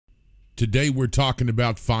Today we're talking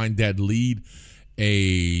about Find That Lead,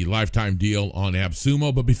 a lifetime deal on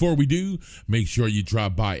Appsumo. But before we do, make sure you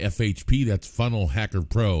drop by FHP. That's Funnel Hacker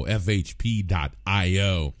Pro,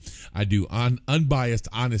 FHP.io. I do unbiased,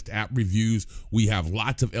 honest app reviews. We have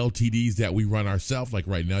lots of LTDs that we run ourselves. Like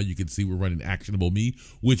right now, you can see we're running ActionableMe,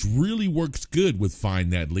 which really works good with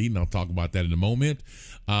Find That Lead, and I'll talk about that in a moment.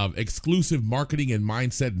 Exclusive marketing and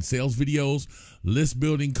mindset and sales videos, list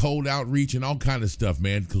building, cold outreach, and all kind of stuff,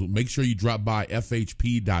 man. Make sure you drop by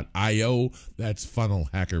FHP.io. That's Funnel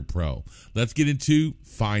Hacker Pro. Let's get into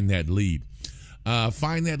Find That Lead.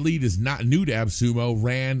 Find That Lead is not new to Appsumo.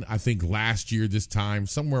 Ran, I think, last year this time,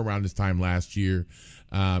 somewhere around this time last year.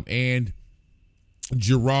 And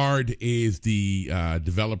Gerard is the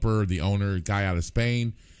developer, the owner, guy out of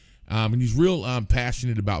Spain. And he's real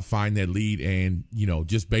passionate about Find That Lead and, you know,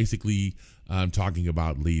 just basically talking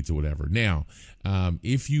about leads or whatever. Now,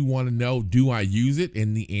 if you want to know, do I use it?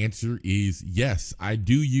 And the answer is yes, I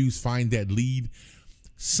do use Find That Lead.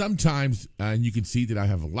 Sometimes, and you can see that I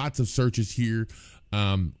have lots of searches here,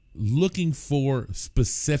 looking for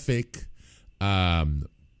specific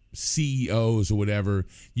CEOs or whatever.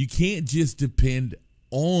 You can't just depend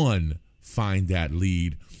on Find That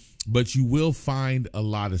Lead, but you will find a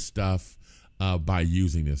lot of stuff by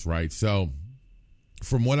using this, right? So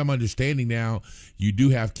from what I'm understanding now, you do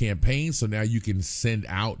have campaigns. So now you can send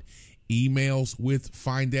out emails with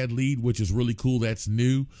Find That Lead, which is really cool. That's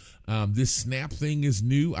new. This Snap thing is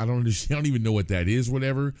new. I don't understand. I don't even know what that is,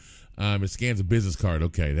 whatever. It scans a business card.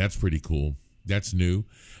 Okay, that's pretty cool. That's new.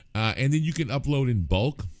 And then you can upload in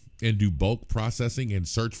bulk and do bulk processing and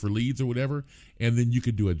search for leads or whatever. And then you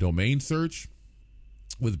could do a domain search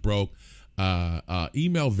with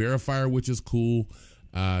email verifier, which is cool.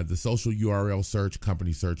 The social URL search,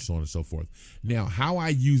 company search, so on and so forth. Now, how I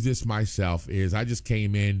use this myself is I just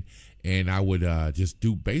came in and I would just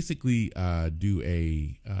do basically do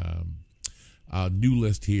a new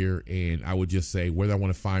list here, and I would just say whether I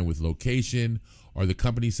want to find with location or the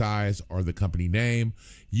company size or the company name.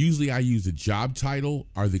 Usually I use the job title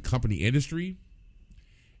or the company industry,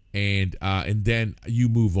 and then you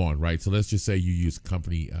move on, right? So let's just say you use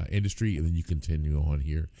company industry, and then you continue on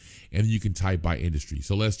here, and you can type by industry.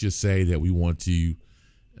 So let's just say that we want to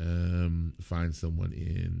find someone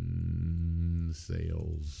in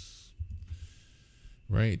sales,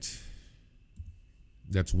 right?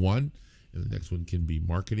 That's one. And the next one can be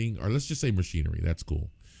marketing, or let's just say machinery. That's cool.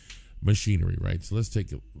 Machinery, right? So let's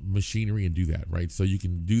take machinery and do that, right? So you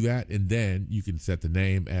can do that, and then you can set the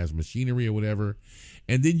name as machinery or whatever.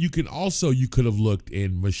 And then you could have looked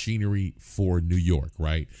in machinery for New York,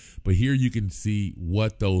 right? But here you can see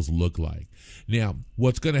what those look like. Now,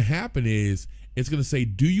 what's going to happen is it's going to say,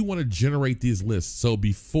 do you want to generate these lists? So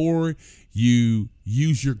before you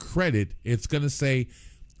use your credit, it's going to say,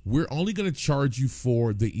 we're only going to charge you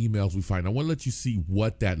for the emails we find. I want to let you see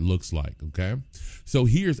what that looks like, okay? So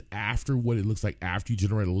here's after what it looks like after you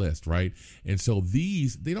generate a list, right? And so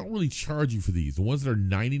these, they don't really charge you for these. The ones that are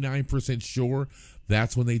 99% sure,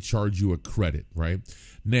 that's when they charge you a credit, right?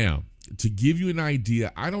 Now, to give you an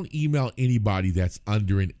idea, I don't email anybody that's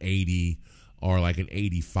under an 80 or like an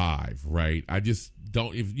 85, right? I just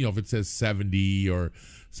don't, if it says 70 or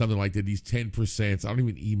something like that, these 10%, I don't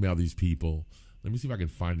even email these people. Let me see if I can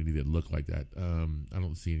find any that look like that. I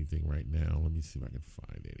don't see anything right now. Let me see if I can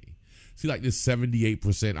find any. See, like this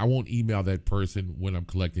 78%, I won't email that person when I'm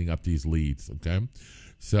collecting up these leads, okay?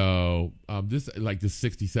 So this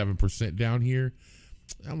 67% down here,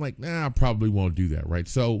 I'm like, nah, I probably won't do that, right?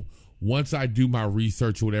 So once I do my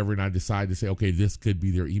research or whatever and I decide to say, okay, this could be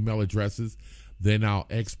their email addresses, then I'll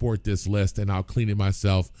export this list and I'll clean it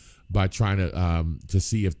myself by trying to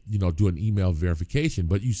see if, do an email verification.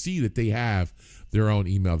 But you see that they have their own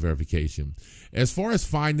email verification. As far as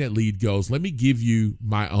Find That Lead goes, let me give you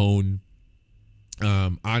my own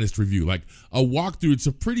honest review. Like a walkthrough, it's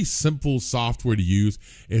a pretty simple software to use.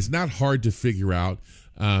 It's not hard to figure out.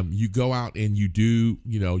 You go out and you do,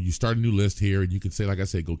 you start a new list here, and you can say, like I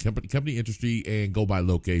said, go company industry and go by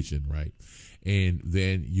location, right? And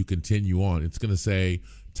then you continue on. It's going to say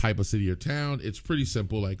type of city or town. It's pretty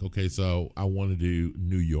simple. Like, okay, so I want to do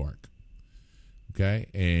New York. Okay.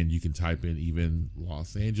 And you can type in even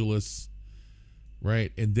Los Angeles,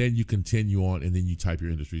 right? And then you continue on, and then you type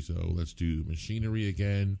your industry. So let's do machinery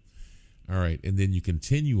again. All right. And then you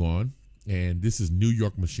continue on, and this is New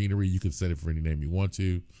York machinery. You can set it for any name you want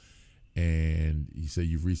to. And you say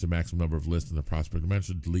you've reached the maximum number of lists in the prospect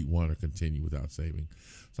dimension, delete one or continue without saving.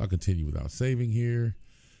 So I'll continue without saving here.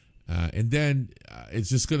 And then it's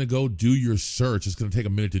just going to go do your search. It's going to take a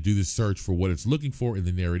minute to do this search for what it's looking for, and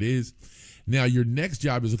then there it is. Now, your next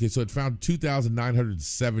job is, okay, so it found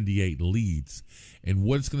 2,978 leads. And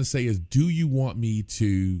what it's going to say is, do you want me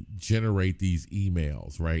to generate these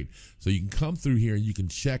emails, right? So you can come through here and you can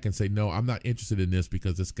check and say, no, I'm not interested in this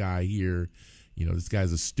because this guy here, you know, this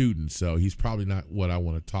guy's a student, so he's probably not what I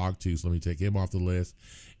want to talk to. So let me take him off the list.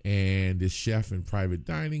 And this chef in private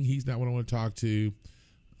dining, he's not what I want to talk to.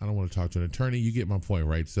 I don't want to talk to an attorney. You get my point,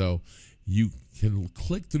 right? So you can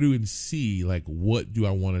click through and see, like, what do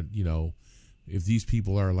I want to, you know, if these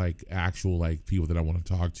people are like actual like people that I want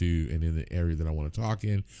to talk to and in the area that I want to talk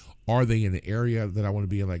in. Are they in the area that I want to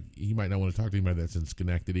be in? Like, you might not want to talk to anybody that's in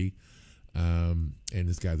Schenectady. And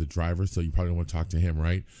this guy's a driver, so you probably don't want to talk to him,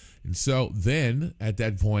 right? And so then at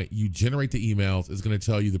that point, you generate the emails. It's going to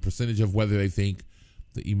tell you the percentage of whether they think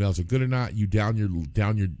the emails are good or not. You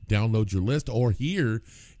download your list, or here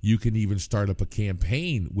you can even start up a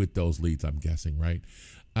campaign with those leads, I'm guessing, right?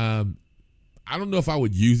 I don't know if I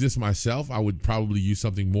would use this myself. I would probably use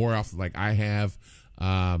something more off, like I have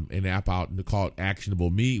an app out called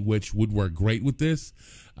ActionableMe, which would work great with this.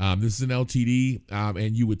 This is an LTD,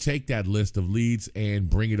 and you would take that list of leads and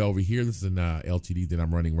bring it over here. This is an LTD that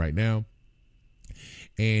I'm running right now.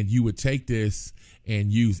 And you would take this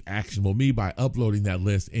and use ActionableMe by uploading that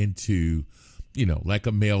list into, you know, like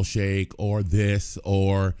a Mailshake or this,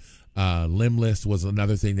 or Limlist was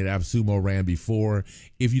another thing that Appsumo ran before.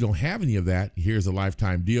 If you don't have any of that, here's a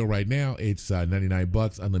lifetime deal right now. It's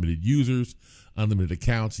 $99, unlimited users, unlimited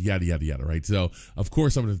accounts, yada, yada, yada, right? So, of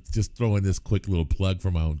course, I'm going to just throw in this quick little plug for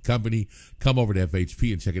my own company. Come over to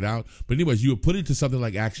FHP and check it out. But anyways, you would put it into something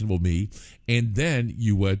like ActionableMe, and then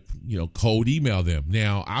you would, you know, cold email them.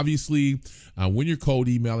 Now, obviously, when you're cold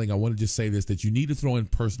emailing, I want to just say this, that you need to throw in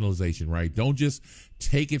personalization, right? Don't just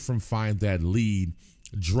take it from Find That Lead,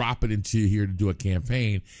 drop it into here to do a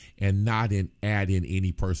campaign, and not add in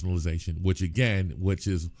any personalization, which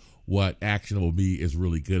is what ActionableMe is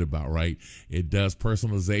really good about, right? It does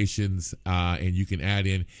personalizations, and you can add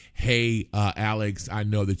in, hey, Alex, I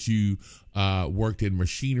know that you worked in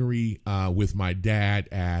machinery with my dad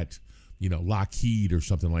at, you know, Lockheed or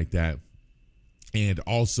something like that. And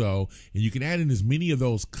also, and you can add in as many of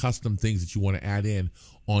those custom things that you want to add in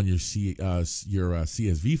on your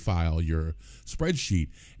CSV file, your spreadsheet.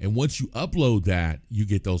 And once you upload that, you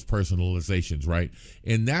get those personalizations, right?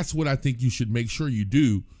 And that's what I think you should make sure you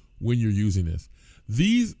do when you're using this.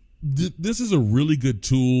 This is a really good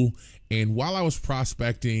tool. And while I was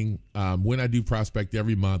prospecting, when I do prospect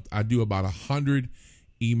every month, I do about 100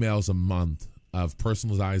 emails a month of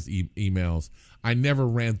personalized emails. I never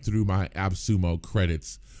ran through my Appsumo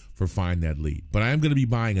credits for Find That Lead, but I am going to be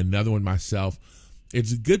buying another one myself.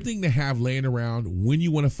 It's a good thing to have laying around when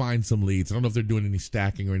you want to find some leads. I don't know if they're doing any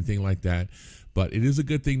stacking or anything like that, but it is a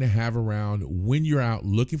good thing to have around when you're out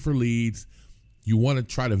looking for leads. You want to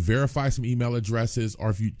try to verify some email addresses, or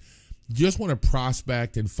if you just want to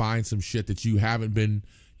prospect and find some shit that you haven't been,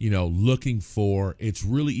 you know, looking for, it's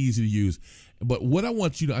really easy to use. But what I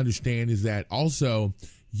want you to understand is that also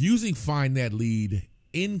using Find That Lead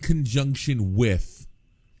in conjunction with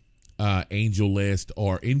AngelList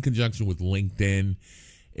or in conjunction with LinkedIn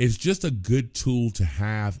is just a good tool to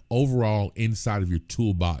have overall inside of your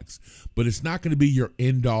toolbox. But it's not going to be your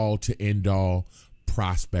end-all to end-all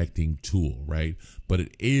prospecting tool, right? But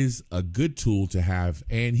it is a good tool to have,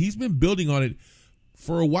 and he's been building on it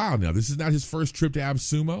for a while now. This is not his first trip to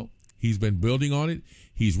Appsumo. He's been building on it.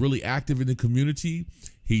 He's really active in the community.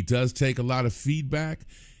 He does take a lot of feedback.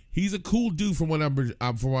 He's a cool dude from what I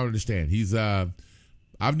understand. He's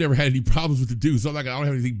I've never had any problems with the dude, so I don't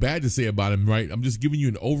have anything bad to say about him, right? I'm just giving you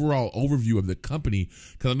an overall overview of the company,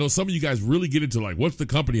 because I know some of you guys really get into, like, what's the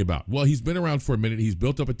company about? Well, he's been around for a minute. He's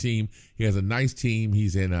built up a team. He has a nice team.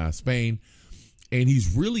 He's in Spain, and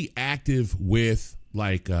he's really active with,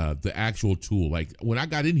 like, the actual tool. Like, when I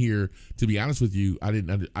got in here, to be honest with you, I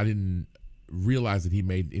didn't realize that he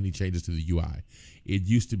made any changes to the UI. It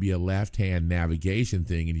used to be a left-hand navigation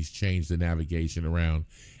thing, and he's changed the navigation around,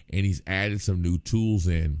 and he's added some new tools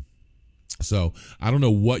in. So I don't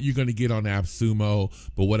know what you're going to get on Appsumo,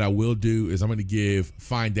 but what I will do is I'm going to give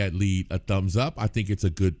Find That Lead a thumbs up. I think it's a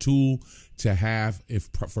good tool to have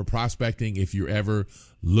for prospecting. If you're ever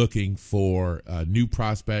looking for a new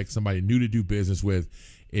prospect, somebody new to do business with,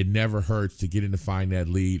 it never hurts to get into Find That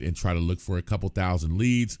Lead and try to look for a couple thousand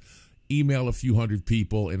leads. Email a few hundred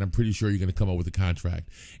people, and I'm pretty sure you're going to come up with a contract.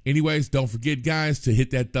 Anyways, don't forget, guys, to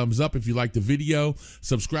hit that thumbs up if you like the video.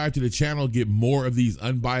 Subscribe to the channel, get more of these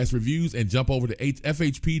unbiased reviews, and jump over to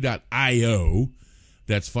FHP.io.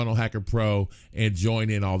 That's Funnel Hacker Pro, and join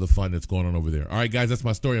in all the fun that's going on over there. All right, guys, that's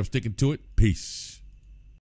my story. I'm sticking to it. Peace.